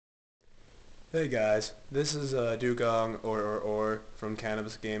Hey guys, this is Dugong or from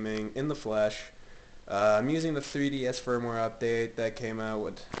Cannabis Gaming in the flesh. I'm using the 3DS firmware update that came out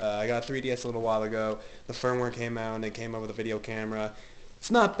with, I got a 3DS a little while ago. The firmware came out and it came out with a video camera.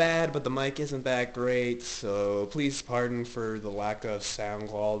 It's not bad, but the mic isn't that great, so please pardon for the lack of sound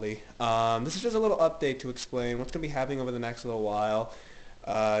quality. This is just a little update to explain what's going to be happening over the next little while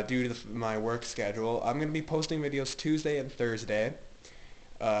due to my work schedule. I'm going to be posting videos Tuesday and Thursday.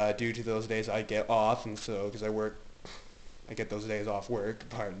 Due to those days I get off, and so because I get those days off work.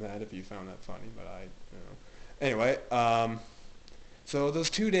 Pardon that if you found that funny, but Anyway, so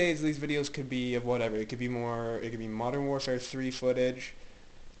those 2 days, these videos could be of whatever. It could be Modern Warfare 3 footage,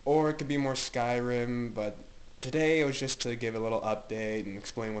 or it could be more Skyrim. But today it was just to give a little update and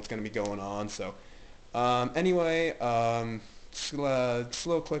explain what's going to be going on. So, anyway,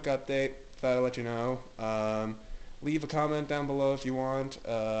 slow, quick update. Thought I'd let you know. Leave a comment down below if you want.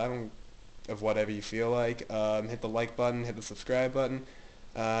 I don't of whatever you feel like. Hit the like button, hit the subscribe button,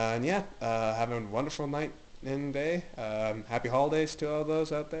 and yeah, have a wonderful night and day. Happy holidays to all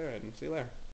those out there, and see you later.